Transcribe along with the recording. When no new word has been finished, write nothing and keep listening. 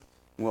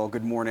Well,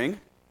 good morning.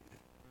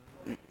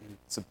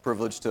 It's a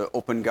privilege to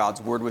open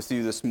God's Word with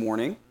you this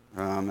morning.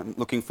 I'm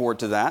looking forward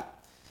to that.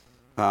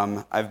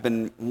 I've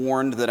been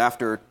warned that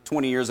after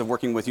 20 years of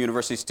working with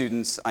university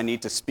students, I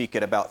need to speak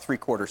at about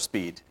three-quarter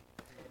speed.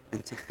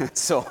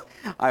 So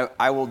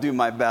I will do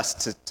my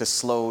best to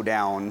slow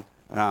down.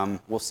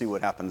 We'll see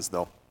what happens,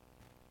 though.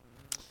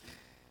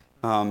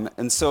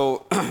 And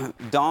so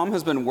Dom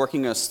has been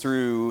working us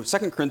through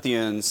 2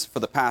 Corinthians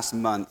for the past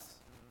month.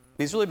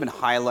 He's really been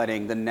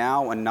highlighting the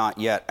now and not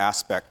yet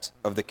aspect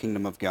of the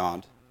kingdom of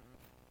God.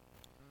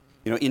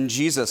 You know, in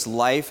Jesus,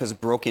 life has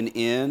broken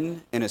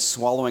in and is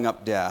swallowing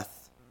up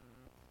death,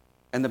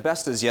 and the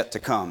best is yet to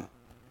come.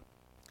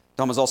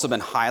 Dom has also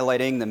been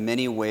highlighting the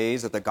many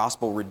ways that the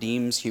gospel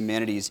redeems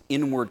humanity's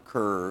inward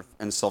curve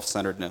and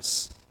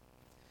self-centeredness.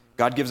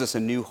 God gives us a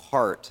new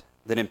heart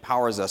that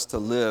empowers us to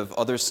live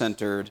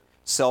other-centered,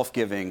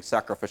 self-giving,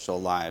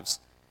 sacrificial lives.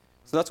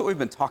 So that's what we've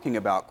been talking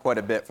about quite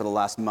a bit for the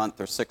last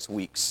month or 6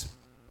 weeks.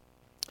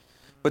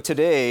 But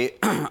today,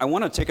 I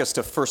want to take us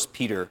to 1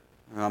 Peter,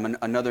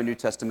 another New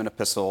Testament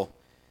epistle,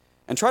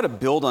 and try to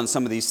build on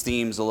some of these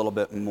themes a little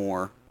bit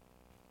more.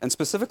 And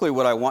specifically,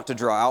 what I want to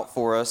draw out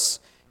for us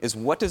is,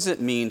 what does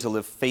it mean to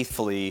live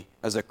faithfully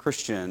as a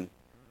Christian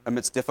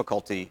amidst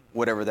difficulty,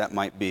 whatever that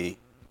might be?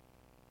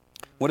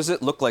 What does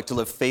it look like to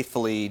live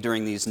faithfully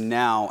during these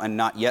now and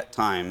not yet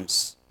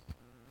times?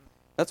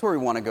 That's where we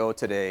want to go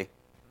today,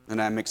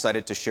 and I'm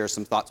excited to share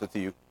some thoughts with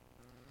you.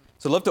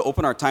 So I'd love to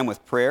open our time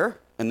with prayer,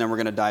 and then we're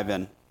going to dive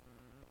in.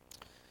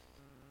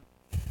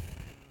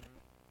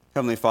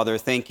 Heavenly Father,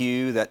 thank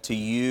you that to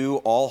you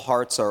all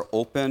hearts are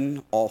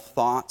open, all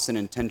thoughts and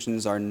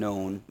intentions are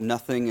known.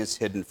 Nothing is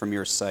hidden from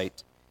your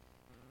sight.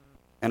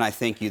 And I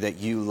thank you that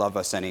you love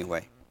us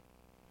anyway.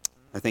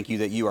 I thank you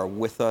that you are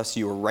with us.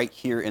 You are right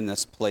here in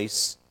this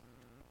place.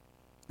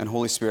 And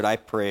Holy Spirit, I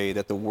pray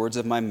that the words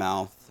of my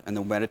mouth and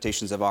the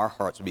meditations of our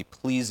hearts would be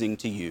pleasing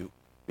to you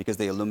because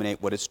they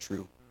illuminate what is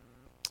true.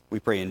 We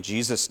pray in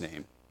Jesus'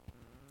 name.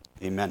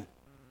 Amen.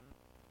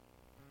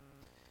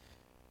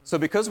 So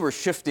because we're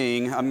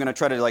shifting, I'm going to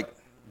try to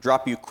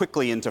drop you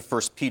quickly into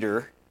 1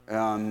 Peter.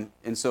 And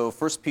so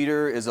 1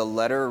 Peter is a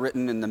letter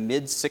written in the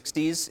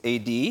mid-60s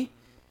AD.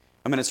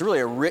 It's really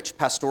a rich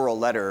pastoral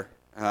letter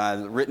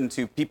written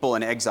to people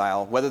in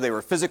exile, whether they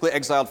were physically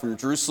exiled from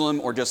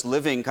Jerusalem or just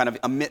living kind of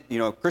amid,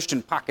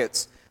 Christian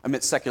pockets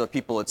amidst secular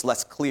people. It's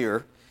less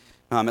clear,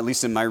 at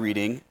least in my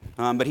reading.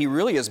 But he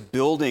really is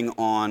building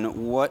on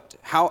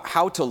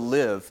how to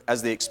live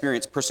as they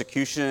experience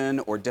persecution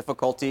or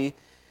difficulty.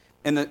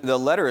 And the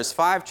letter is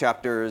 5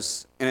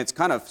 chapters, and it's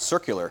kind of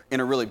circular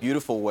in a really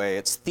beautiful way.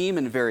 It's theme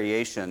and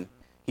variation.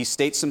 He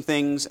states some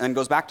things and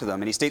goes back to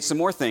them, and he states some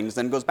more things,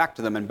 then goes back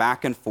to them, and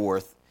back and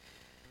forth.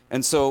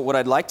 And so what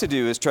I'd like to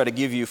do is try to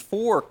give you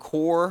 4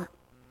 core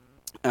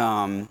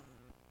kind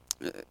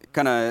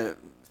of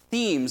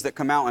themes that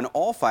come out in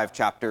all 5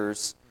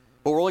 chapters,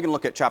 but we're only going to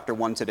look at chapter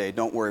 1 today.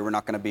 Don't worry, we're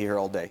not going to be here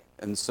all day.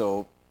 And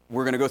so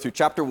we're going to go through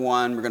chapter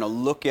 1. We're going to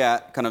look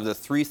at kind of the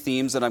 3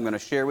 themes that I'm going to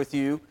share with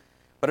you.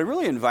 But I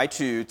really invite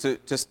you to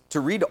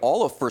read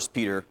all of 1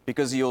 Peter,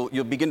 because you'll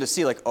begin to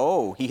see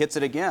oh, he hits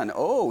it again.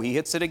 Oh, he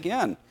hits it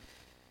again.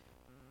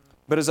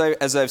 But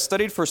as I've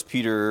studied 1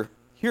 Peter,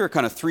 here are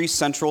kind of 3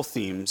 central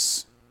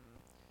themes.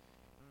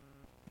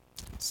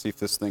 Let's see if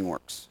this thing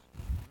works.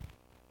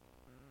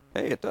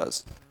 Hey, it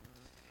does.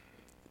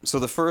 So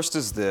the first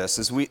is this.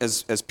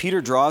 As Peter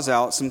draws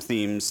out some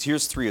themes,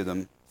 here's 3 of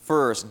them.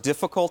 First,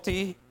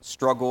 difficulty,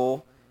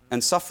 struggle,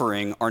 and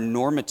suffering are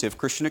normative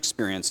Christian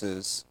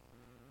experiences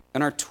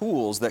and are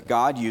tools that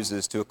God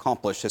uses to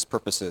accomplish his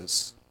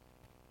purposes.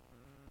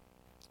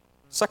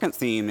 Second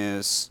theme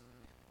is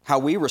how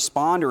we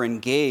respond or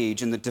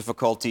engage in the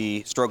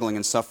difficulty, struggling,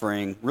 and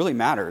suffering really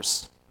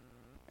matters.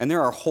 And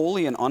there are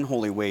holy and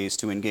unholy ways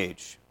to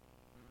engage.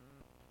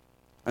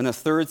 And the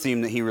third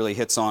theme that he really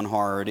hits on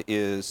hard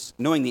is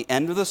knowing the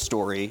end of the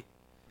story,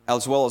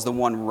 as well as the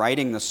one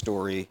writing the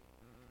story.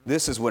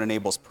 This is what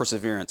enables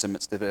perseverance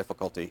amidst the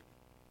difficulty.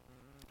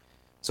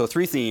 So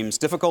 3 themes: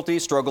 difficulty,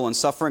 struggle, and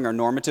suffering are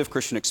normative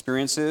Christian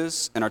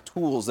experiences and are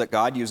tools that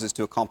God uses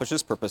to accomplish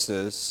his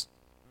purposes.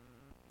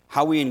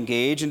 How we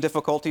engage in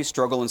difficulty,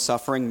 struggle, and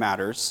suffering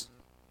matters.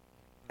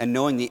 And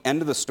knowing the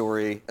end of the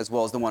story, as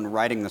well as the one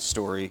writing the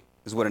story,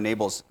 is what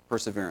enables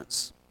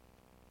perseverance.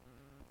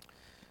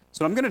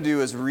 So what I'm going to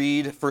do is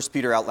read 1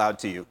 Peter out loud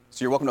to you.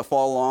 So you're welcome to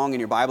follow along in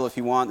your Bible if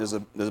you want. There's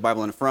a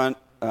Bible in front.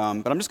 But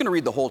I'm just going to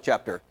read the whole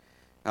chapter.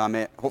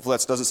 Hopefully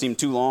that doesn't seem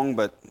too long,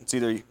 but it's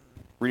either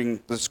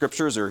reading the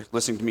scriptures or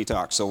listening to me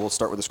talk. So we'll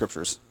start with the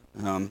scriptures.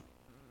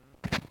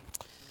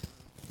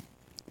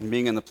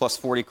 Being in the plus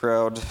 40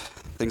 crowd,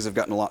 things have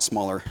gotten a lot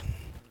smaller.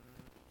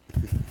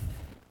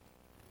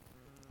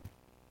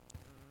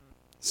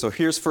 So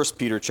here's 1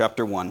 Peter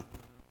chapter 1.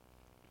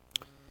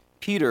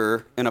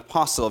 Peter, an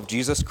apostle of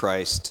Jesus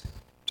Christ,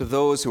 to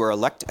those who are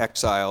elect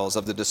exiles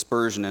of the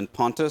dispersion in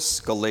Pontus,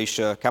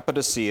 Galatia,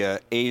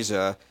 Cappadocia,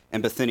 Asia,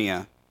 and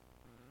Bithynia,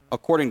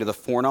 according to the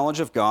foreknowledge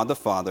of God the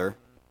Father,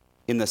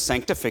 in the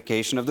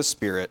sanctification of the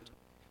Spirit,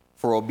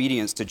 for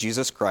obedience to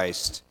Jesus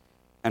Christ,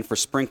 and for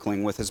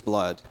sprinkling with his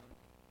blood.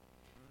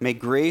 May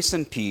grace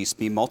and peace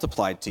be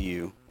multiplied to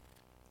you.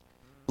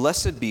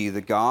 Blessed be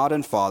the God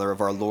and Father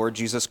of our Lord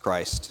Jesus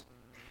Christ.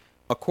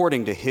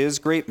 According to his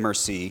great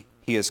mercy,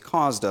 he has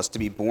caused us to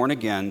be born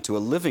again to a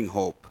living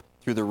hope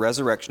through the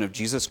resurrection of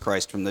Jesus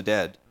Christ from the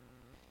dead,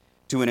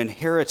 to an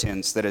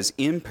inheritance that is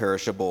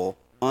imperishable,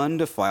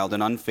 undefiled,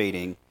 and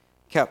unfading,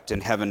 kept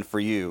in heaven for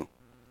you,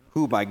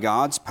 who by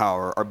God's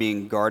power are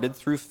being guarded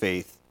through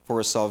faith for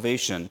a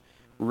salvation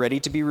ready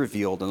to be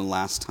revealed in the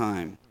last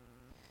time.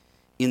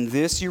 In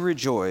this you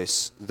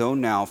rejoice, though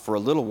now for a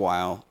little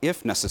while,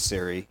 if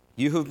necessary,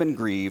 you have been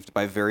grieved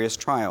by various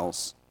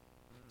trials,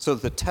 so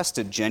that the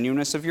tested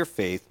genuineness of your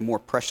faith, more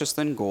precious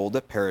than gold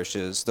that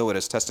perishes, though it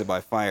is tested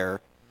by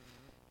fire,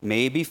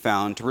 may be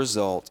found to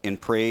result in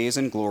praise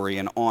and glory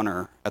and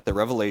honor at the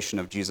revelation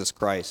of Jesus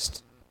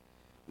Christ.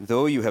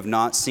 Though you have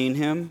not seen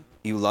him,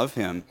 you love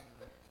him.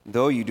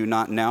 Though you do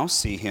not now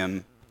see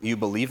him, you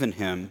believe in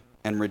him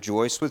and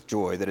rejoice with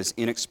joy that is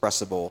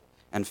inexpressible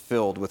and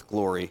filled with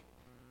glory,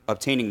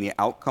 obtaining the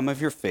outcome of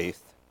your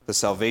faith, the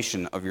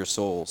salvation of your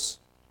souls.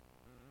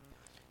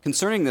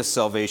 Concerning this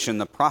salvation,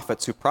 the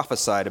prophets who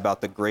prophesied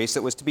about the grace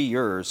that was to be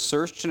yours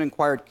searched and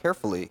inquired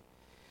carefully,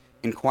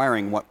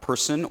 inquiring what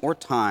person or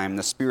time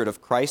the Spirit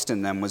of Christ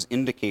in them was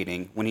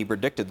indicating when he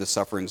predicted the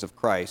sufferings of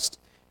Christ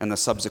and the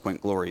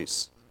subsequent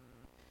glories.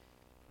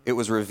 It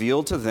was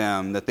revealed to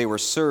them that they were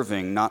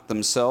serving not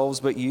themselves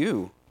but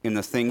you in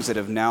the things that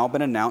have now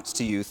been announced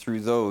to you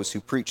through those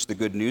who preach the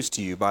good news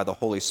to you by the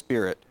Holy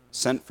Spirit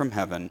sent from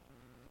heaven,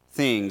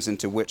 things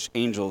into which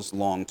angels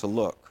long to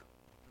look.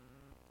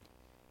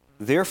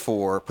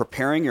 Therefore,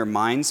 preparing your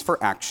minds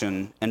for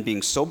action and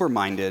being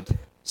sober-minded,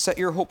 set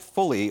your hope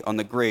fully on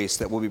the grace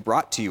that will be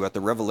brought to you at the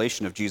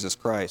revelation of Jesus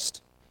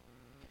Christ.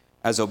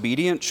 As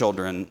obedient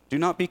children, do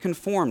not be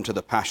conformed to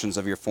the passions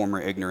of your former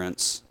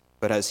ignorance,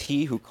 but as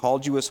he who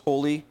called you is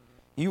holy,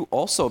 you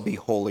also be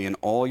holy in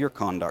all your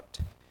conduct,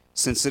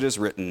 since it is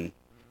written,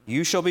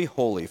 "You shall be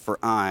holy, for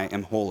I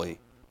am holy."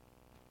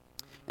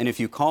 And if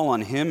you call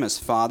on him as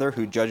Father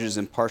who judges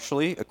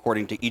impartially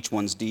according to each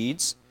one's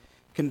deeds,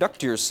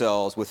 conduct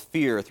yourselves with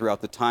fear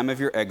throughout the time of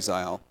your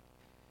exile,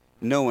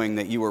 knowing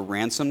that you were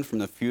ransomed from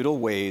the futile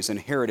ways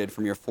inherited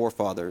from your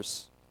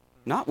forefathers,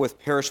 not with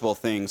perishable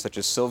things such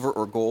as silver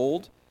or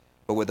gold,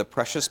 but with the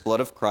precious blood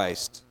of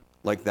Christ,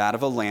 like that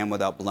of a lamb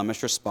without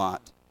blemish or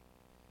spot.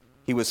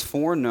 He was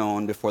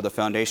foreknown before the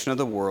foundation of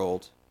the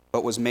world,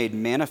 but was made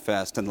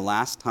manifest in the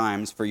last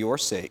times for your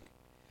sake,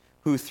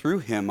 who through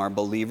him are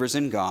believers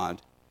in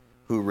God,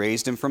 who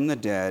raised him from the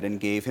dead and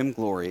gave him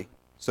glory,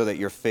 so that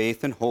your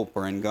faith and hope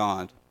are in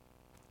God.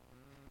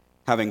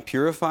 Having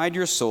purified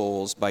your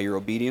souls by your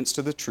obedience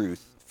to the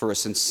truth for a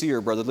sincere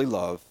brotherly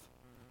love,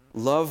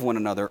 love one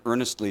another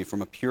earnestly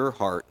from a pure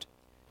heart,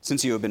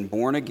 since you have been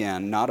born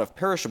again, not of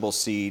perishable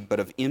seed, but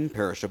of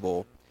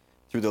imperishable,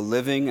 through the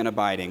living and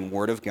abiding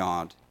Word of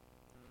God.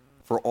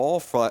 For all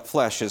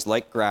flesh is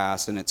like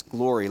grass, and its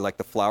glory like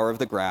the flower of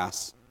the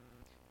grass.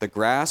 The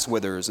grass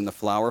withers and the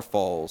flower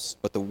falls,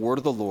 but the word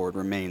of the Lord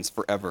remains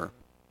forever.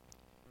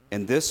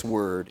 And this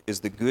word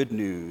is the good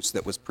news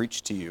that was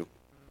preached to you.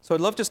 So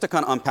I'd love just to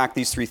kind of unpack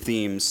these three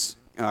themes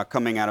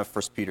coming out of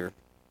 1 Peter.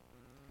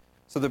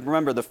 So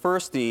remember, the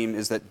first theme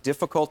is that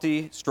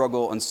difficulty,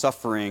 struggle, and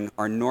suffering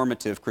are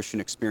normative Christian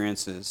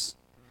experiences.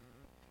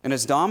 And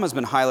as Dom has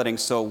been highlighting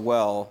so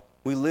well,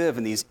 we live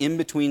in these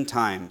in-between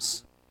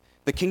times.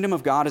 The kingdom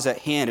of God is at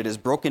hand. It is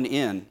broken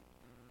in.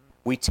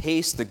 We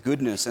taste the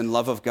goodness and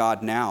love of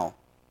God now.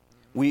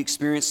 We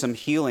experience some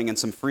healing and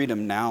some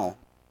freedom now.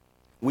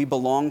 We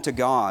belong to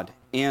God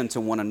and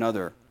to one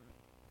another.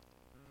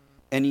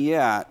 And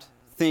yet,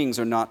 things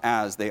are not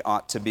as they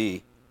ought to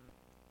be.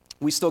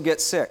 We still get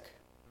sick.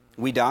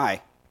 We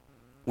die.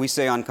 We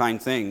say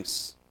unkind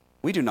things.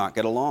 We do not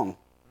get along.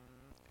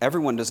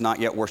 Everyone does not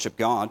yet worship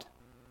God.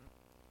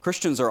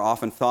 Christians are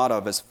often thought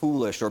of as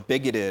foolish or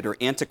bigoted or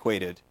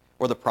antiquated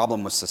or the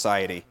problem with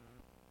society.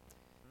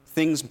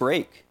 Things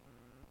break.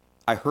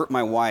 I hurt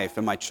my wife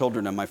and my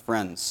children and my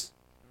friends.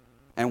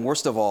 And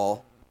worst of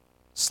all,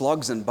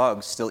 slugs and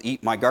bugs still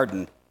eat my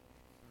garden.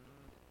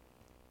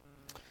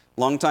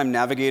 Longtime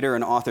navigator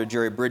and author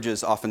Jerry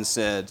Bridges often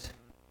said,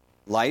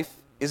 "Life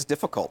is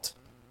difficult."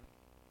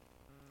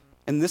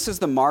 And this is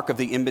the mark of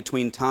the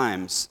in-between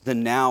times, the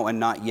now and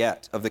not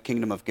yet of the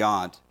kingdom of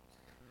God.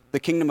 The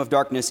kingdom of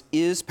darkness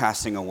is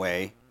passing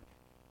away,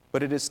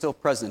 but it is still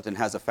present and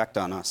has effect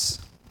on us.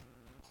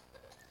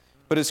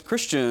 But as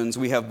Christians,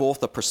 we have both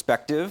the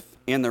perspective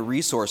and the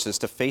resources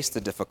to face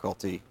the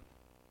difficulty.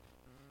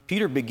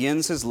 Peter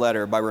begins his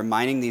letter by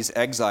reminding these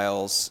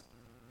exiles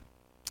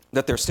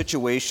that their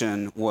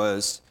situation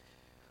was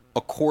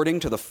according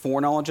to the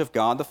foreknowledge of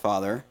God the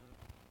Father.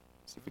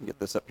 See if we can get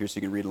this up here so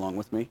you can read along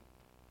with me.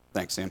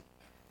 Thanks, Sam.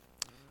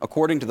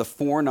 According to the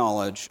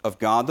foreknowledge of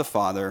God the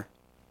Father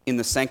in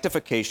the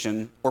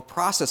sanctification or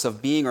process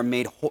of being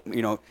made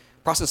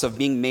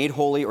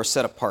holy or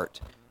set apart.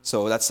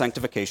 So that's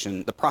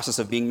sanctification, the process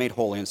of being made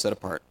holy and set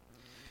apart.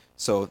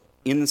 So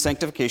in the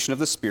sanctification of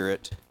the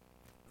Spirit,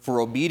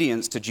 for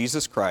obedience to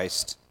Jesus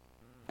Christ,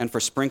 and for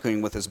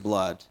sprinkling with his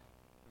blood.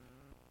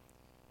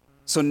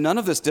 So none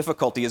of this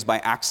difficulty is by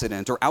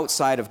accident or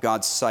outside of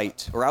God's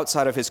sight or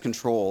outside of his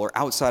control or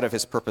outside of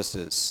his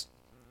purposes.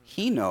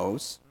 He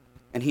knows,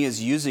 and he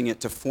is using it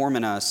to form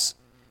in us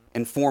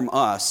and form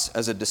us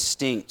as a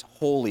distinct,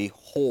 holy,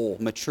 whole,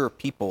 mature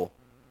people,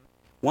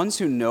 ones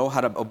who know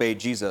how to obey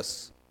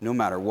Jesus no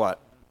matter what.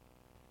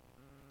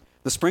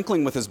 The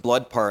sprinkling with his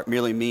blood part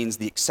merely means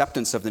the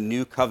acceptance of the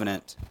new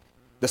covenant,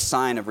 the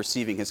sign of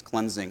receiving his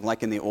cleansing,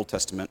 like in the Old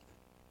Testament.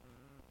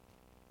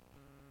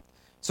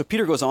 So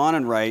Peter goes on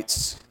and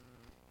writes,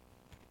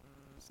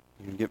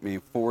 you can get me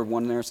forward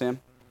one there, Sam?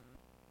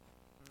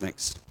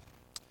 Thanks.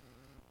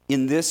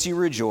 In this you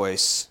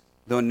rejoice,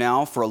 though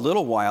now for a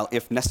little while,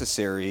 if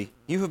necessary,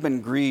 you have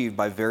been grieved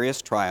by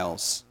various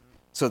trials,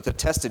 so that the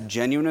tested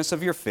genuineness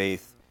of your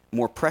faith,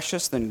 more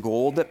precious than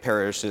gold that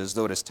perishes,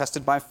 though it is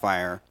tested by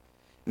fire,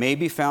 may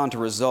be found to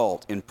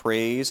result in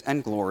praise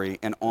and glory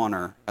and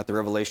honor at the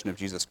revelation of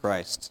Jesus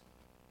Christ.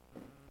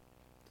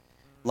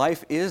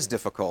 Life is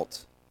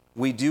difficult.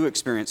 We do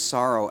experience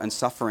sorrow and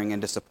suffering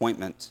and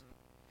disappointment,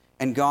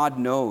 and God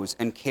knows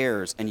and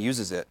cares and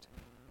uses it.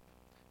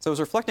 So I was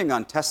reflecting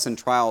on tests and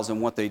trials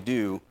and what they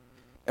do,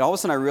 and all of a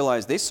sudden I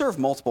realized they serve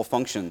multiple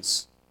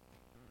functions.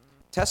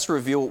 Tests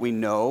reveal what we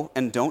know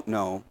and don't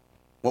know,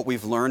 what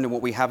we've learned and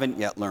what we haven't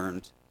yet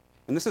learned.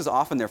 And this is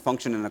often their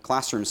function in a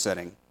classroom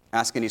setting.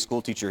 Ask any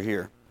school teacher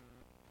here.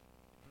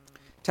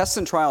 Tests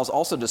and trials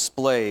also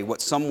display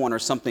what someone or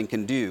something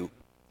can do.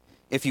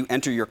 If you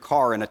enter your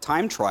car in a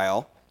time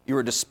trial, you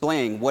are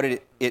displaying what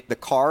the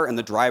car and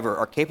the driver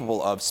are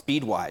capable of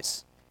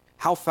speed-wise.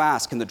 How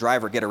fast can the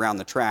driver get around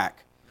the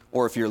track?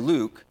 Or if you're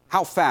Luke,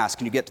 how fast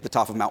can you get to the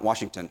top of Mount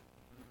Washington?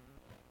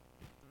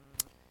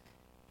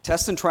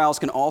 Tests and trials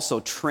can also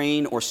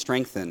train or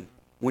strengthen.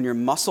 When your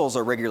muscles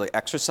are regularly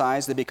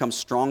exercised, they become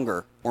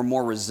stronger or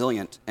more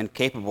resilient and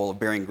capable of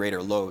bearing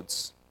greater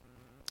loads.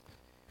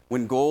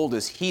 When gold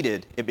is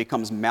heated, it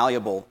becomes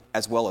malleable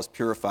as well as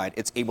purified.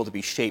 It's able to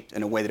be shaped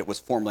in a way that it was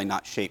formerly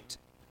not shaped.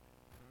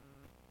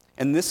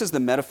 And this is the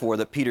metaphor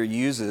that Peter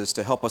uses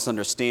to help us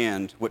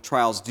understand what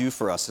trials do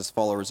for us as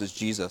followers of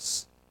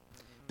Jesus.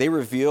 They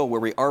reveal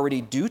where we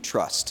already do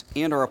trust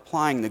and are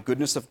applying the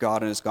goodness of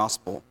God and his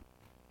gospel.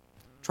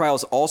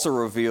 Trials also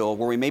reveal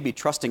where we may be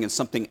trusting in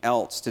something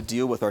else to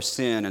deal with our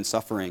sin and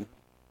suffering.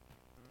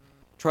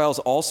 Trials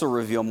also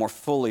reveal more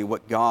fully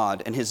what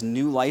God and his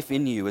new life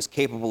in you is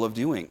capable of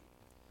doing.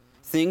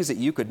 Things that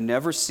you could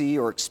never see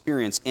or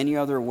experience any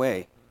other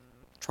way.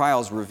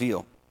 Trials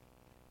reveal.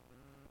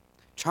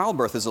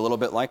 Childbirth is a little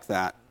bit like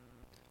that.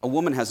 A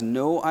woman has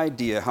no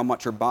idea how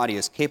much her body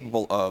is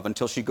capable of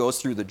until she goes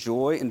through the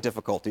joy and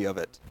difficulty of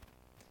it.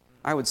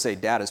 I would say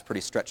Dad is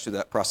pretty stretched through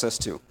that process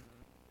too.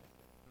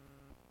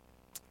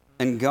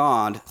 And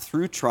God,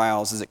 through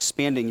trials, is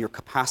expanding your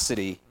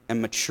capacity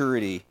and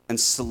maturity and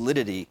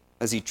solidity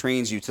as he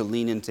trains you to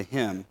lean into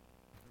him.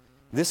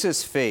 This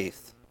is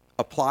faith,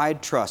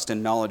 applied trust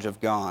and knowledge of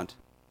God.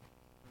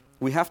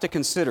 We have to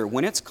consider,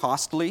 when it's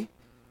costly,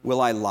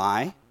 will I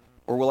lie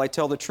or will I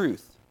tell the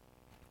truth?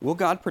 Will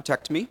God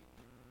protect me?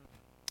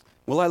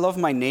 Will I love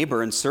my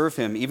neighbor and serve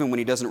him even when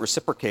he doesn't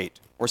reciprocate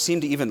or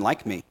seem to even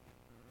like me?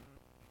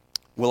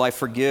 Will I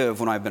forgive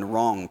when I've been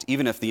wronged,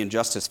 even if the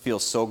injustice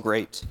feels so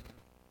great?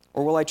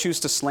 Or will I choose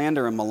to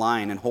slander and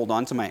malign and hold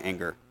on to my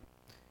anger?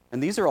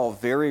 And these are all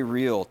very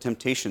real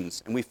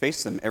temptations, and we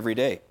face them every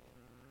day.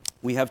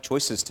 We have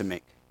choices to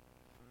make.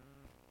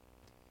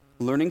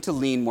 Learning to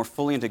lean more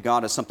fully into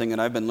God is something that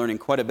I've been learning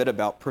quite a bit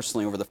about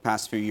personally over the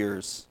past few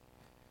years.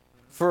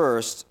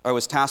 First, I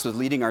was tasked with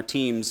leading our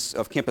teams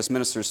of campus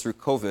ministers through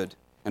COVID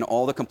and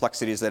all the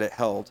complexities that it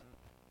held.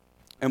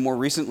 And more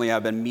recently,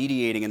 I've been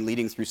mediating and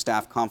leading through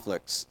staff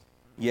conflicts.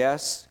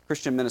 Yes,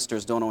 Christian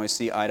ministers don't always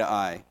see eye to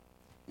eye.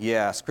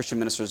 Yes, Christian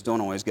ministers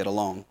don't always get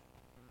along.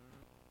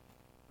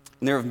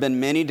 And there have been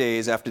many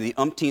days after the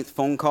umpteenth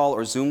phone call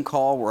or Zoom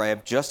call where I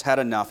have just had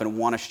enough and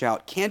want to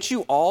shout, "Can't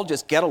you all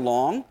just get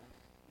along?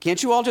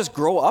 Can't you all just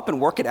grow up and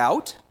work it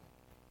out?"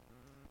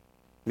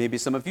 Maybe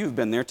some of you have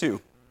been there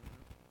too.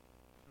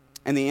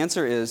 And the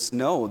answer is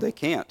no, they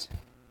can't.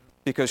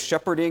 Because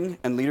shepherding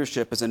and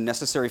leadership is a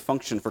necessary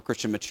function for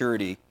Christian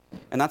maturity,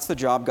 and that's the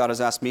job God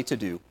has asked me to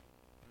do.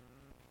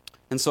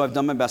 And so I've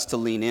done my best to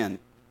lean in.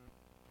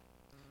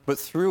 But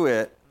through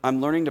it,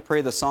 I'm learning to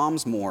pray the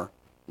Psalms more,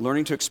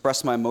 learning to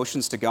express my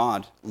emotions to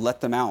God,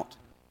 let them out.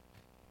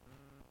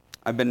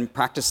 I've been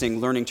practicing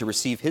learning to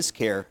receive his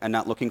care and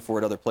not looking for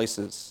it other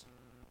places.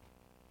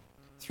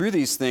 Through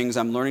these things,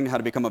 I'm learning how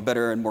to become a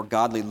better and more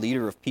godly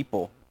leader of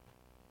people.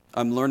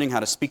 I'm learning how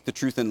to speak the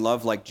truth in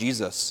love like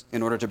Jesus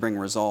in order to bring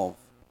resolve.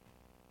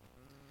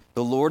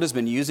 The Lord has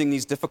been using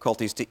these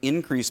difficulties to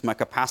increase my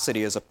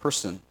capacity as a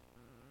person.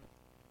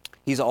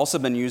 He's also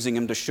been using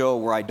him to show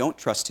where I don't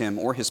trust him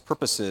or his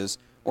purposes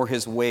or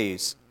his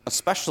ways,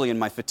 especially in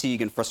my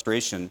fatigue and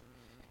frustration.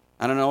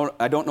 I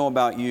don't know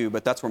about you,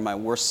 but that's where my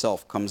worst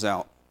self comes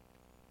out.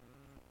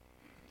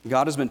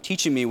 God has been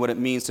teaching me what it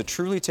means to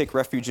truly take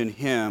refuge in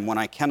him when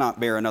I cannot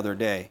bear another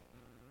day.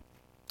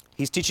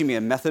 He's teaching me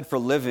a method for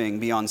living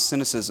beyond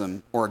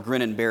cynicism or a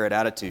grin and bear it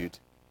attitude.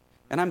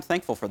 And I'm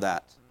thankful for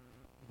that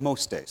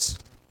most days.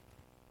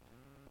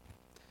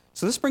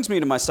 So this brings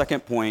me to my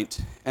second point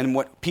and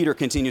what Peter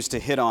continues to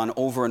hit on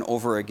over and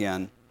over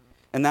again,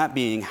 and that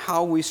being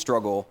how we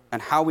struggle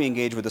and how we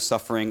engage with the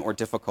suffering or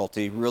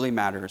difficulty really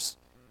matters.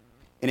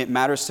 And it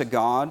matters to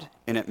God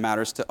and it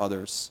matters to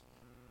others.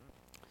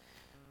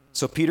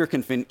 So Peter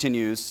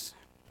continues,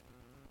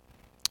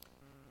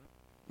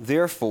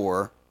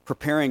 therefore,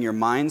 preparing your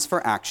minds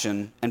for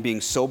action and being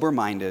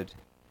sober-minded,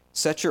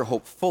 set your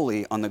hope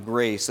fully on the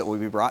grace that will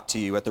be brought to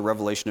you at the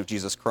revelation of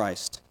Jesus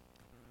Christ.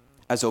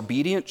 As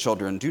obedient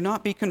children, do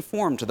not be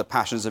conformed to the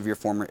passions of your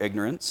former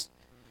ignorance,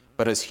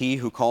 but as he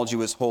who called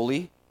you is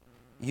holy,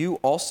 you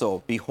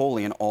also be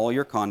holy in all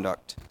your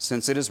conduct,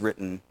 since it is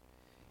written,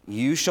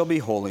 you shall be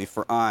holy,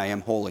 for I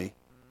am holy.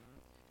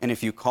 And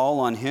if you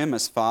call on him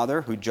as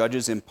Father, who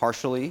judges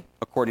impartially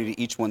according to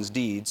each one's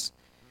deeds,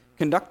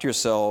 conduct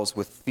yourselves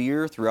with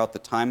fear throughout the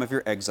time of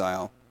your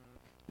exile,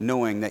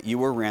 knowing that you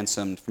were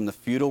ransomed from the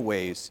futile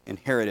ways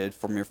inherited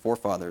from your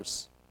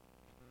forefathers.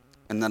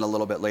 And then a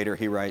little bit later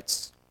he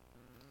writes,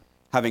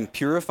 having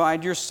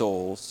purified your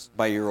souls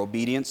by your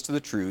obedience to the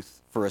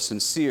truth for a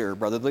sincere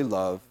brotherly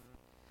love,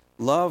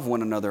 love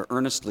one another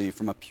earnestly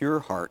from a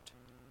pure heart,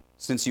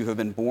 since you have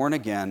been born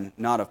again,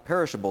 not of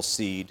perishable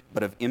seed,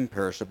 but of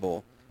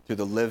imperishable, through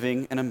the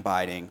living and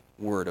abiding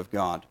Word of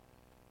God.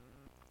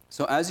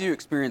 So as you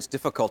experience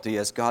difficulty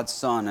as God's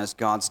son, as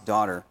God's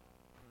daughter,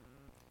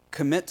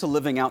 commit to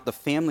living out the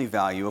family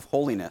value of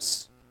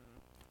holiness.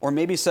 Or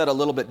maybe said a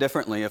little bit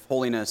differently, if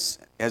holiness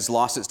has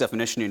lost its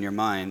definition in your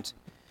mind,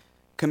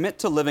 commit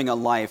to living a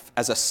life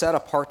as a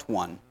set-apart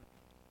one,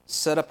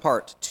 set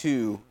apart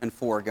to and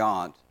for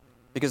God,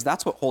 because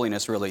that's what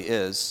holiness really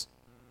is.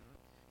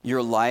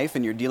 Your life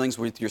and your dealings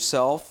with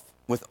yourself,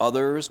 with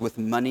others, with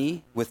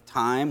money, with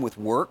time, with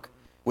work,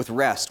 with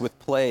rest, with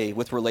play,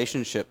 with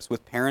relationships,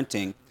 with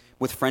parenting,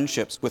 with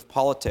friendships, with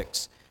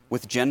politics,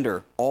 with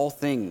gender, all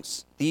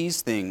things.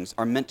 These things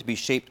are meant to be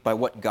shaped by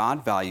what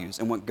God values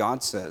and what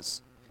God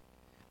says.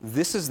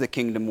 This is the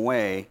kingdom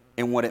way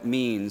and what it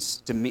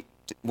means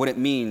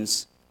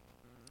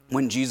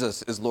when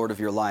Jesus is Lord of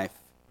your life.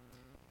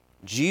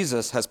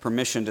 Jesus has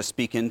permission to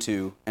speak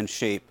into and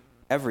shape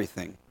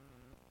everything.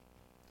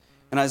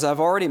 And as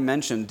I've already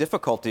mentioned,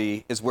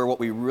 difficulty is where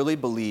what we really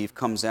believe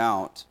comes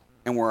out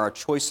and where our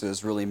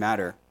choices really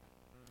matter.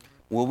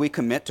 Will we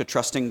commit to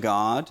trusting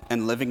God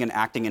and living and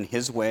acting in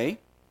his way?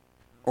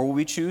 Or will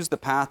we choose the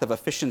path of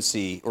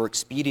efficiency or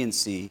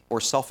expediency or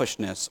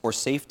selfishness or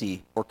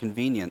safety or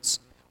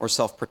convenience or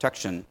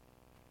self-protection?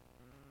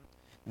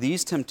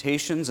 These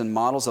temptations and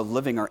models of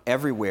living are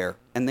everywhere,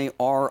 and they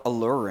are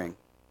alluring.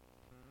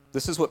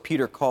 This is what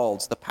Peter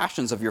calls the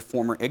passions of your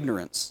former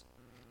ignorance.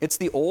 It's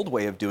the old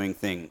way of doing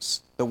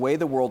things, the way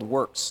the world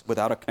works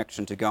without a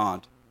connection to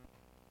God.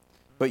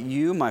 But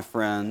you, my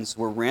friends,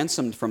 were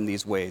ransomed from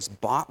these ways,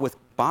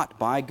 bought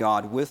by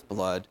God with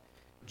blood,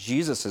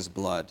 Jesus'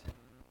 blood.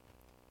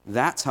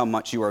 That's how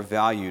much you are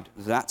valued.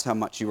 That's how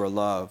much you are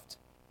loved.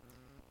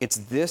 It's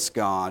this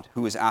God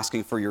who is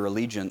asking for your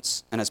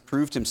allegiance and has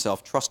proved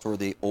himself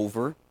trustworthy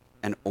over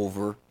and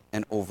over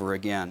and over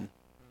again.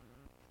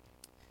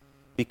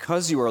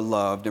 Because you are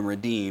loved and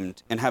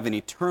redeemed and have an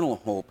eternal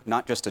hope,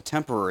 not just a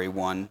temporary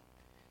one,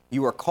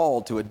 you are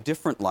called to a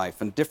different life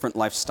and different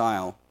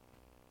lifestyle.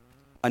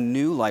 A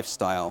new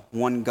lifestyle,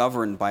 one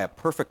governed by a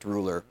perfect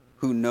ruler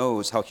who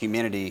knows how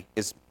humanity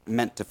is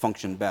meant to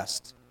function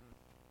best.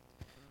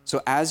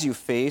 So as you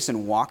face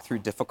and walk through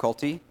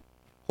difficulty,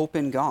 hope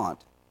in God,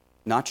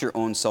 not your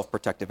own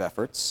self-protective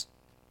efforts.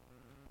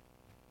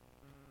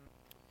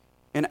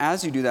 And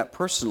as you do that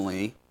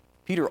personally,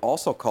 Peter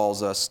also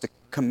calls us to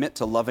commit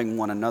to loving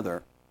one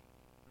another.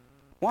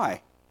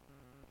 Why?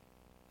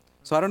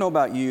 So I don't know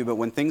about you, but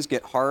when things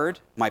get hard,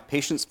 my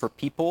patience for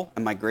people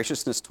and my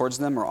graciousness towards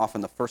them are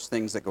often the first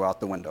things that go out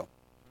the window.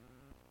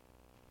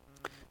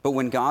 But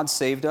when God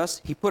saved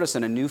us, he put us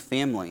in a new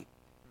family,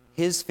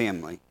 his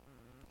family.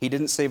 He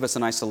didn't save us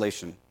in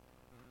isolation.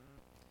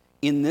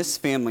 In this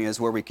family is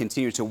where we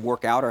continue to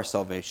work out our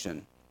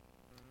salvation.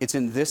 It's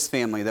in this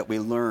family that we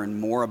learn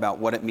more about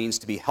what it means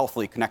to be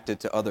healthily connected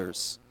to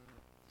others.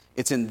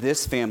 It's in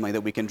this family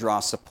that we can draw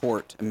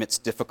support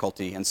amidst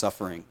difficulty and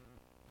suffering.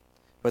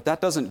 But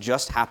that doesn't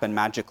just happen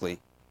magically.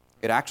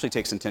 It actually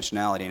takes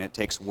intentionality and it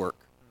takes work.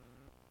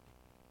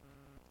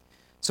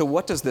 So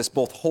what does this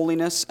both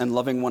holiness and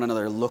loving one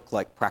another look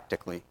like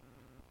practically?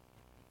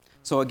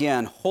 So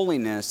again,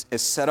 holiness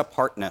is set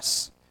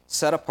apartness,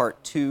 set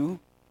apart to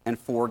and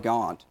for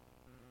God.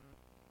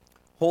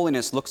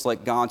 Holiness looks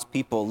like God's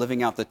people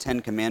living out the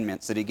 10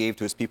 commandments that he gave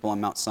to his people on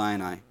Mount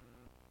Sinai.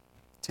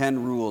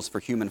 10 rules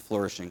for human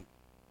flourishing.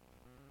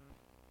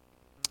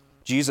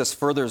 Jesus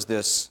furthers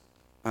this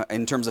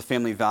in terms of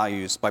family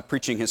values by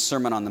preaching his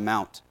Sermon on the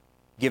Mount,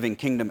 giving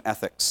kingdom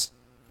ethics.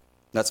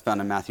 That's found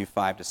in Matthew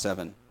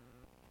 5-7.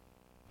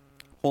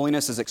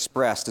 Holiness is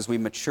expressed as we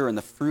mature in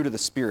the fruit of the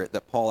Spirit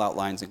that Paul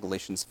outlines in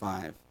Galatians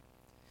 5.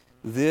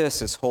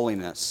 This is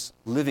holiness,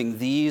 living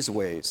these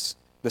ways,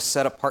 the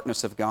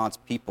set-apartness of God's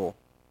people,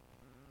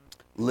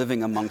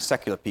 living among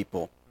secular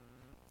people,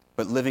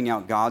 but living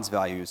out God's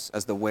values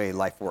as the way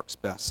life works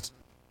best.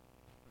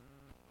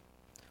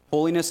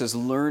 Holiness is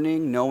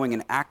learning, knowing,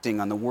 and acting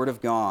on the Word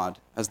of God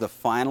as the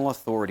final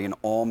authority in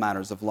all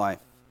matters of life.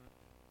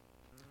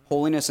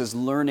 Holiness is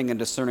learning and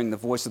discerning the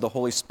voice of the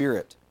Holy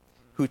Spirit,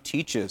 who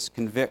teaches,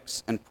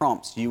 convicts, and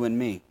prompts you and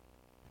me.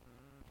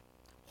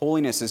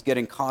 Holiness is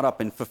getting caught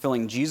up in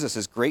fulfilling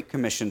Jesus' great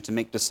commission to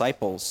make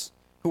disciples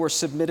who are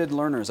submitted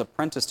learners,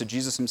 apprenticed to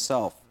Jesus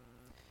himself.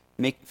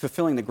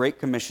 Fulfilling the great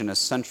commission is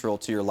central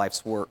to your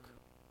life's work.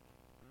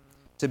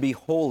 To be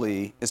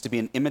holy is to be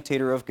an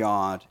imitator of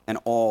God and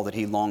all that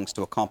he longs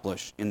to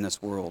accomplish in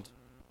this world.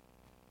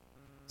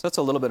 So that's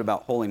a little bit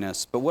about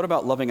holiness, but what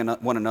about loving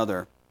one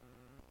another?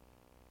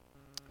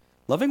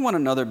 Loving one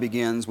another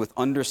begins with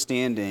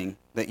understanding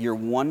that you're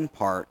one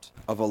part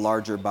of a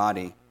larger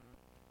body.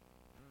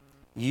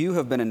 You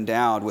have been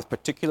endowed with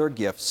particular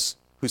gifts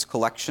whose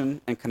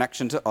collection and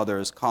connection to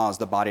others cause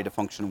the body to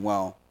function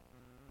well.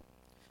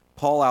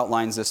 Paul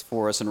outlines this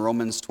for us in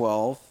Romans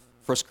 12,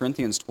 1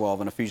 Corinthians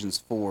 12, and Ephesians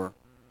 4.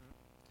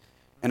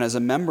 And as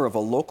a member of a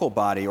local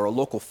body or a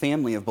local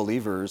family of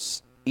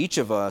believers, each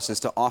of us is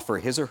to offer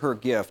his or her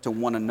gift to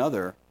one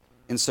another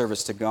in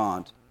service to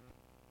God.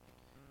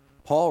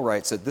 Paul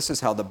writes that this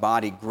is how the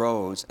body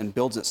grows and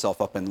builds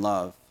itself up in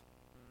love.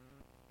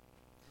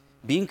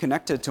 Being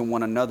connected to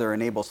one another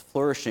enables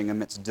flourishing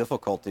amidst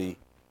difficulty,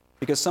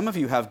 because some of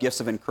you have gifts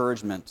of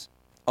encouragement,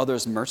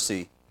 others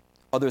mercy,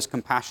 others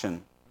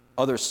compassion,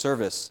 others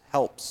service,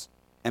 helps,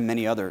 and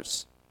many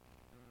others.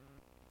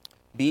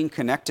 Being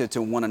connected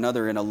to one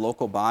another in a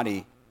local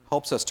body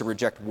helps us to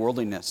reject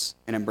worldliness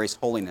and embrace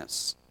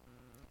holiness.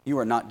 You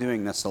are not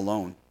doing this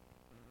alone.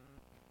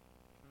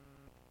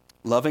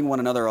 Loving one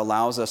another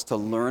allows us to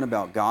learn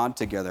about God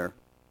together,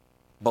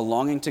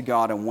 belonging to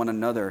God and one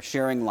another,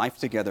 sharing life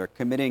together,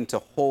 committing to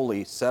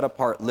holy,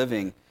 set-apart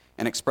living,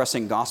 and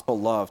expressing gospel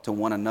love to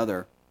one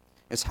another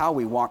is how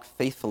we walk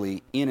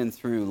faithfully in and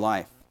through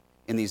life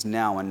in these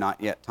now and not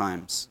yet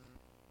times,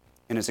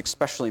 and is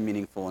especially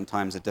meaningful in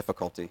times of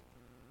difficulty.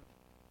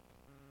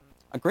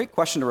 A great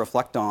question to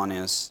reflect on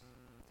is,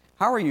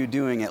 how are you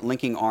doing at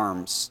linking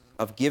arms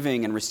of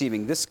giving and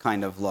receiving this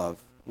kind of love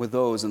with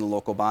those in the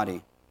local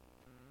body?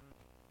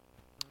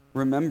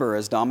 Remember,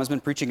 as Dom has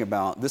been preaching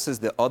about, this is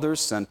the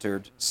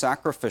others-centered,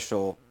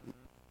 sacrificial,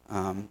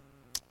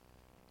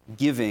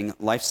 giving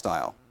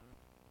lifestyle.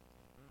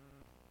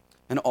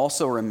 And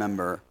also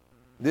remember,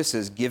 this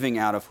is giving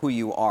out of who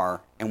you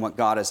are and what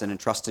God has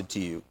entrusted to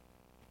you.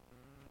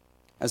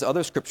 As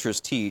other scriptures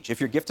teach, if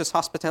your gift is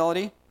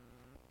hospitality,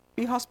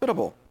 be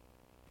hospitable.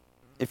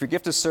 If your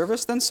gift is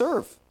service, then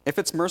serve. If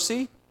it's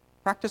mercy,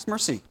 practice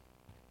mercy.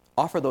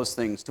 Offer those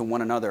things to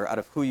one another out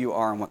of who you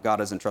are and what God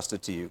has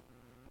entrusted to you.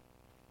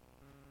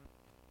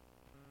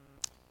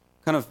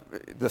 Kind of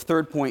the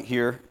third point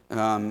here,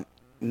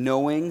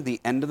 knowing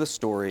the end of the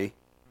story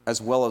as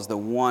well as the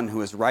one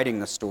who is writing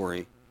the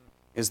story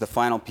is the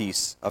final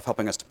piece of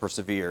helping us to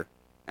persevere,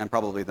 and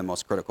probably the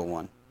most critical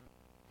one.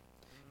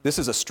 This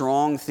is a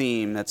strong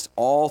theme that's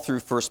all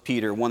through 1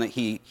 Peter, one that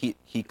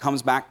he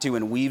comes back to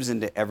and weaves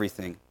into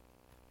everything.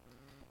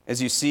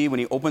 As you see, when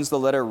he opens the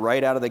letter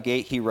right out of the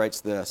gate, he writes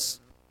this: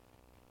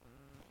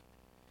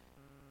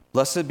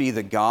 "Blessed be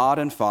the God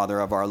and Father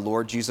of our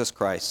Lord Jesus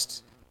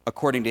Christ.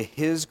 According to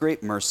his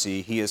great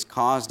mercy, he has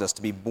caused us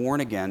to be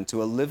born again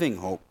to a living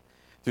hope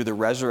through the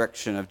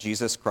resurrection of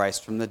Jesus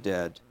Christ from the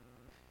dead,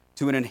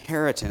 to an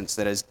inheritance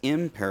that is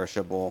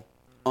imperishable,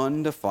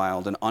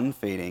 undefiled, and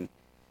unfading,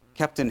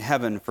 kept in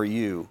heaven for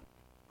you,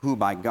 who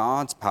by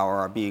God's power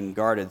are being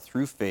guarded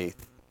through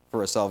faith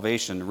for a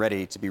salvation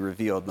ready to be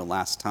revealed in the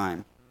last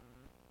time."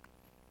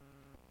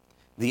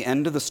 The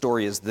end of the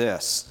story is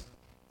this: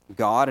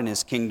 God and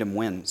his kingdom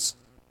wins.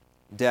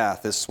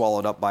 Death is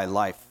swallowed up by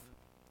life.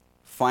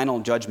 Final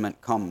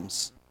judgment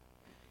comes.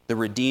 The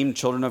redeemed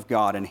children of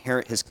God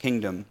inherit his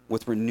kingdom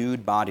with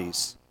renewed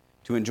bodies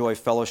to enjoy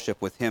fellowship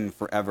with him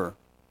forever.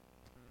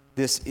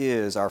 This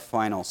is our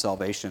final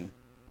salvation.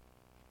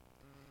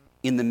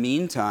 In the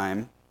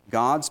meantime,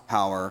 God's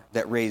power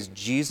that raised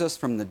Jesus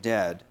from the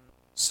dead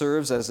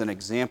serves as an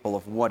example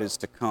of what is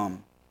to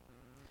come.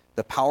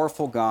 The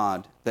powerful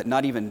God that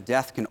not even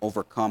death can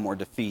overcome or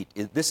defeat.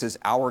 This is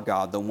our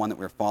God, the one that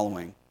we're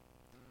following.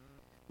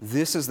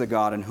 This is the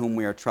God in whom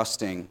we are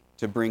trusting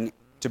to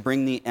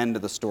bring the end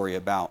of the story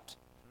about.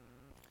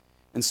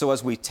 And so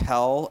as we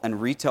tell and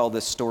retell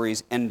this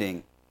story's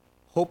ending,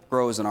 hope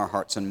grows in our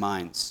hearts and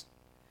minds.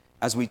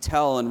 As we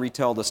tell and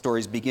retell the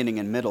story's beginning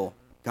and middle,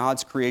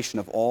 God's creation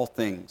of all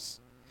things,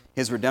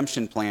 his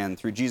redemption plan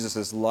through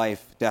Jesus'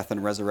 life, death,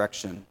 and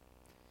resurrection,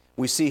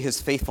 we see his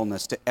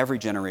faithfulness to every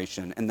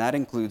generation, and that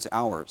includes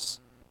ours.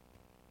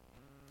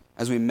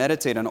 As we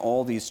meditate on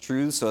all these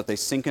truths so that they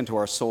sink into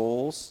our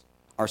souls,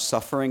 our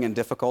suffering and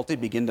difficulty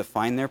begin to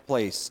find their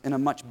place in a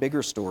much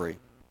bigger story.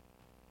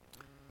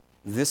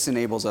 This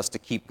enables us to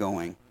keep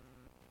going.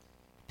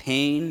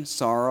 Pain,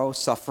 sorrow,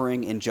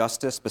 suffering,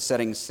 injustice,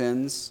 besetting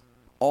sins,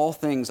 all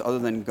things other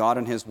than God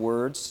and his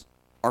words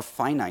are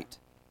finite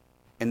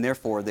and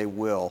therefore they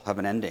will have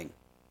an ending.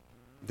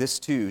 This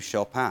too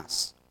shall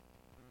pass.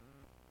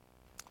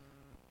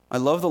 I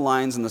love the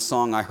lines in the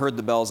song, I Heard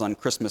the Bells on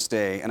Christmas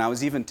Day, and I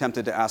was even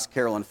tempted to ask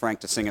Carol and Frank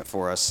to sing it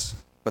for us,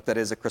 but that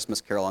is a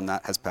Christmas carol and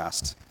that has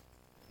passed.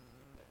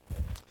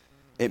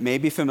 It may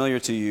be familiar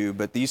to you,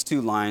 but these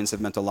two lines have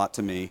meant a lot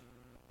to me.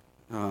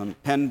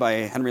 Penned by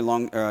Henry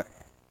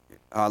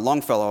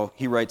Longfellow,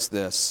 he writes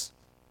this,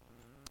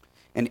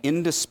 "And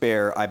in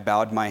despair I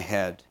bowed my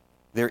head.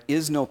 There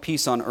is no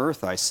peace on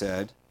earth, I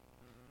said,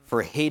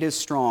 for hate is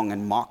strong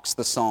and mocks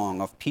the song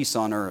of peace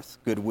on earth,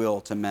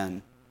 goodwill to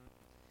men.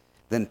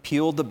 Then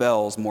pealed the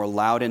bells more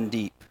loud and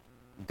deep.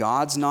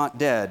 God's not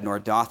dead, nor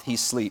doth he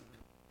sleep.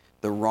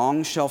 The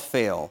wrong shall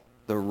fail,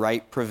 the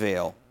right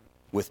prevail,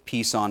 with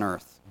peace on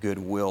earth,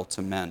 goodwill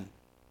to men."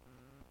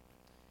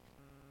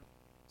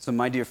 So,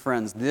 my dear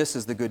friends, this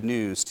is the good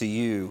news to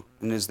you,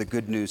 and is the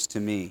good news to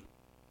me.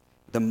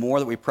 The more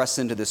that we press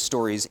into this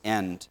story's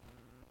end,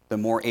 the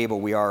more able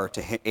we are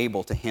to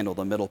handle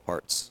the middle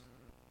parts.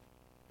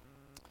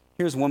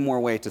 Here's one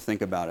more way to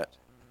think about it.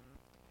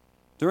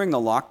 During the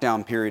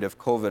lockdown period of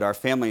COVID, our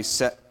family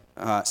set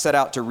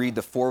out to read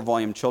the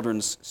 4-volume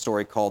children's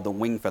story called The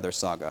Wingfeather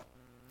Saga.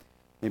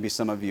 Maybe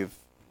some of you have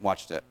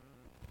watched it.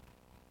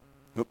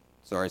 Oops,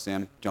 sorry,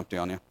 Sam, jumped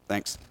on you.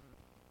 Thanks.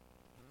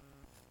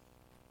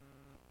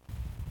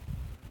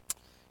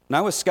 And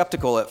I was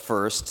skeptical at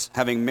first,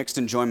 having mixed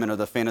enjoyment of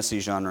the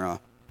fantasy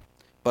genre.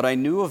 But I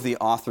knew of the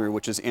author,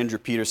 which is Andrew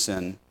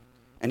Peterson,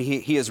 and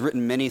he has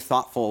written many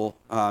thoughtful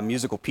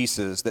musical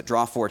pieces that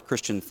draw forward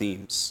Christian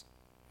themes.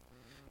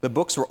 The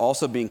books were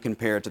also being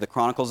compared to the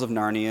Chronicles of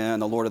Narnia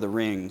and the Lord of the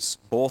Rings,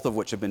 both of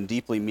which have been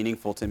deeply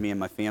meaningful to me and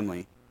my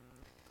family.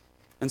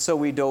 And so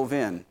we dove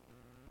in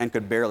and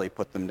could barely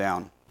put them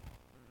down.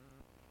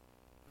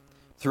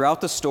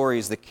 Throughout the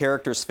stories, the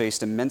characters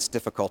faced immense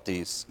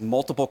difficulties,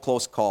 multiple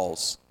close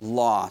calls,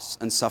 loss,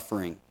 and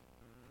suffering.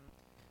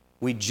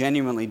 We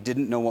genuinely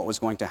didn't know what was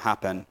going to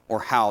happen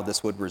or how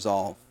this would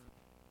resolve.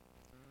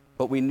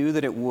 But we knew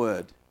that it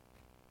would.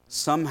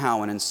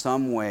 Somehow and in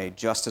some way,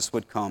 justice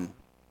would come.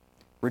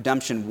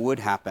 Redemption would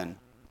happen.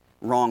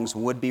 Wrongs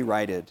would be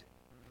righted.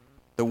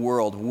 The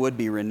world would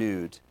be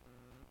renewed.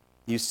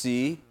 You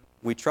see,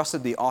 we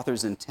trusted the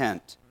author's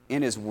intent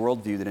in his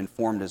worldview that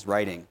informed his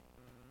writing.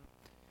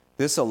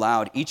 This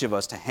allowed each of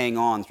us to hang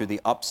on through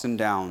the ups and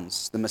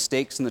downs, the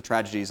mistakes and the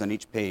tragedies on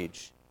each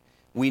page.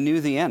 We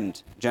knew the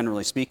end,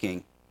 generally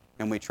speaking,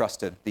 and we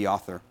trusted the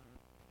author.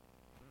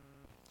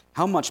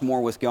 How much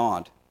more with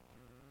God?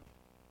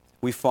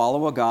 We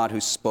follow a God who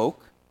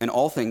spoke, and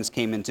all things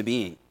came into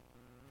being.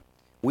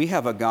 We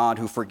have a God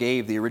who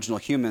forgave the original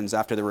humans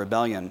after the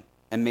rebellion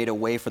and made a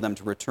way for them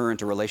to return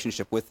to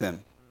relationship with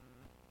him.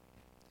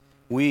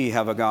 We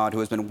have a God who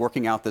has been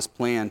working out this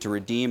plan to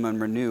redeem and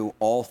renew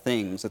all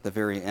things at the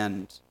very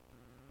end.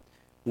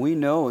 We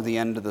know the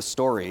end of the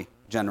story,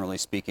 generally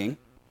speaking,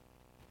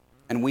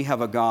 and we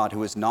have a God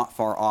who is not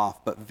far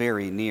off, but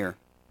very near,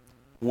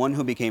 one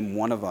who became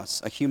one of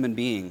us, a human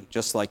being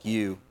just like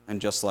you and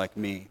just like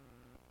me.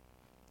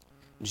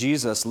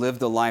 Jesus lived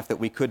the life that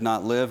we could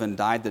not live and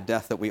died the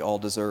death that we all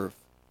deserve.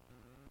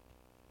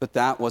 But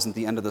that wasn't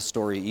the end of the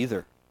story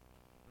either.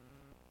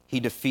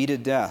 He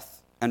defeated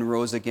death and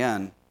rose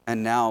again,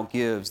 and now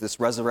gives this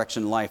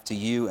resurrection life to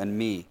you and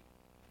me,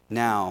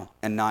 now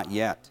and not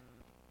yet.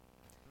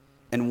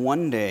 And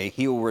one day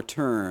he will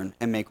return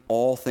and make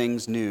all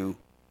things new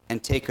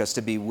and take us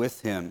to be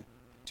with him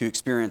to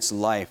experience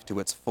life to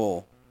its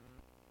full.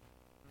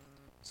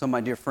 So,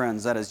 my dear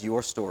friends, that is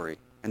your story,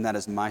 and that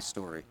is my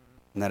story.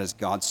 And that is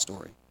God's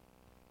story.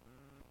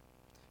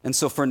 And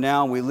so for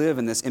now, we live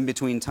in this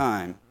in-between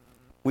time.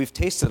 We've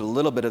tasted a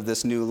little bit of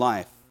this new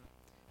life.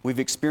 We've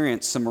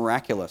experienced some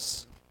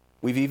miraculous.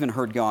 We've even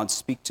heard God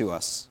speak to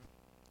us.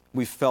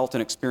 We've felt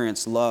and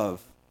experienced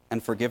love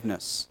and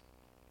forgiveness.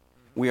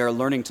 We are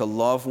learning to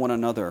love one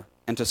another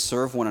and to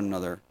serve one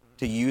another,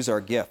 to use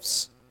our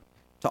gifts,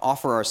 to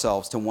offer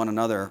ourselves to one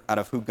another out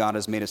of who God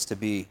has made us to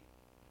be.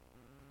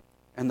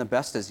 And the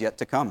best is yet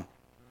to come.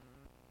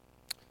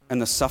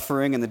 And the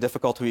suffering and the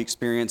difficulty we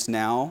experience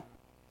now,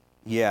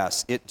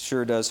 yes, it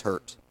sure does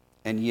hurt.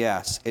 And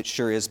yes, it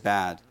sure is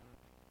bad.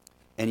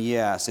 And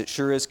yes, it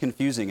sure is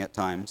confusing at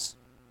times.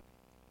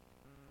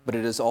 But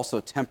it is also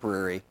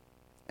temporary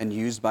and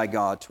used by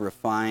God to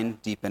refine,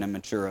 deepen, and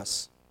mature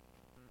us.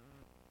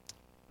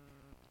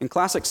 In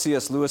classic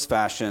C.S. Lewis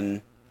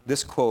fashion,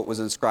 this quote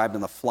was inscribed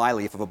on the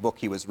flyleaf of a book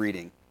he was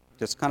reading.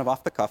 Just kind of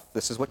off the cuff,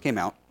 this is what came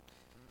out.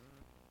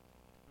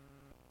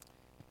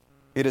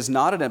 It is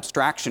not an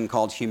abstraction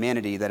called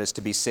humanity that is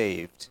to be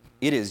saved.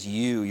 It is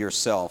you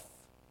yourself,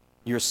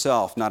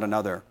 not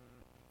another.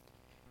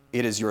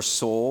 It is your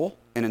soul,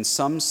 and in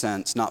some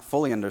sense, not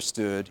fully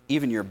understood,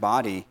 even your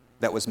body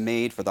that was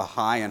made for the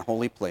high and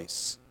holy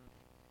place.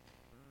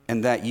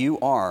 And that you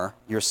are,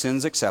 your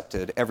sins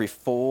accepted, every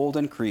fold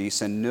and crease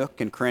and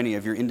nook and cranny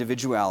of your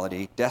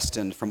individuality,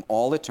 destined from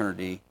all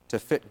eternity to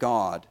fit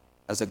God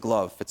as a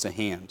glove fits a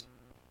hand.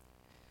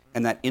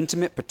 And that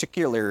intimate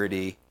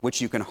particularity, which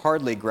you can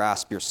hardly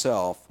grasp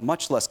yourself,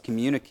 much less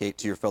communicate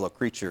to your fellow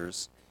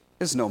creatures,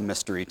 is no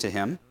mystery to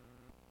him.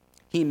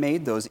 He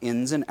made those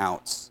ins and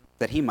outs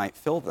that he might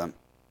fill them.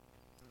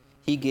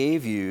 He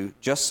gave you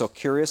just so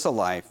curious a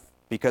life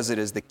because it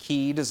is the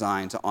key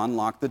designed to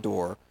unlock the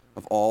door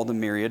of all the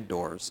myriad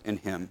doors in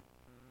him.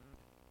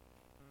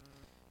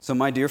 So,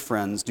 my dear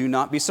friends, do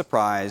not be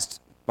surprised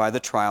by the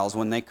trials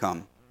when they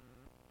come.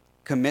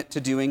 Commit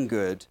to doing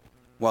good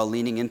while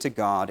leaning into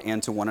God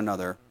and to one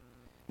another,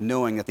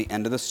 knowing that the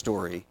end of the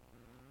story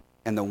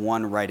and the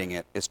one writing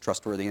it is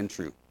trustworthy and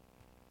true.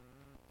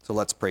 So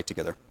let's pray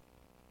together.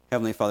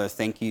 Heavenly Father,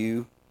 thank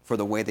you for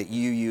the way that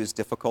you use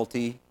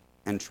difficulty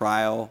and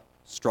trial,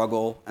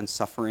 struggle and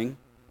suffering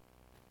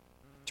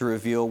to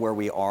reveal where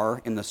we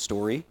are in the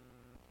story,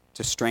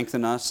 to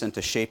strengthen us and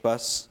to shape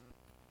us.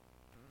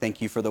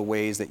 Thank you for the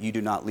ways that you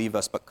do not leave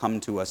us but come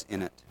to us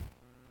in it.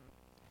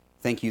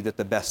 Thank you that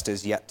the best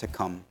is yet to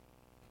come.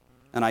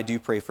 And I do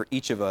pray for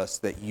each of us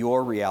that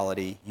your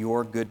reality,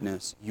 your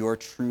goodness, your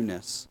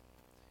trueness,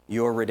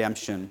 your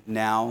redemption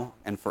now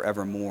and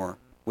forevermore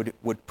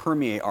would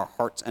permeate our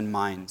hearts and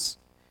minds,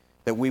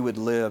 that we would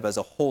live as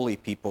a holy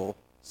people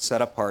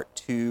set apart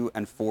to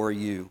and for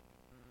you,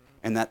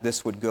 and that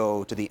this would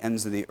go to the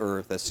ends of the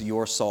earth as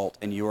your salt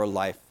and your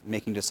life,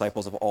 making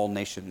disciples of all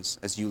nations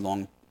as you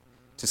long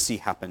to see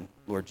happen,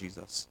 Lord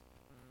Jesus.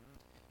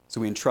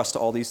 So we entrust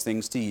all these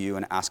things to you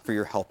and ask for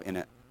your help in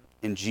it.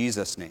 In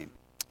Jesus' name,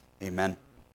 amen.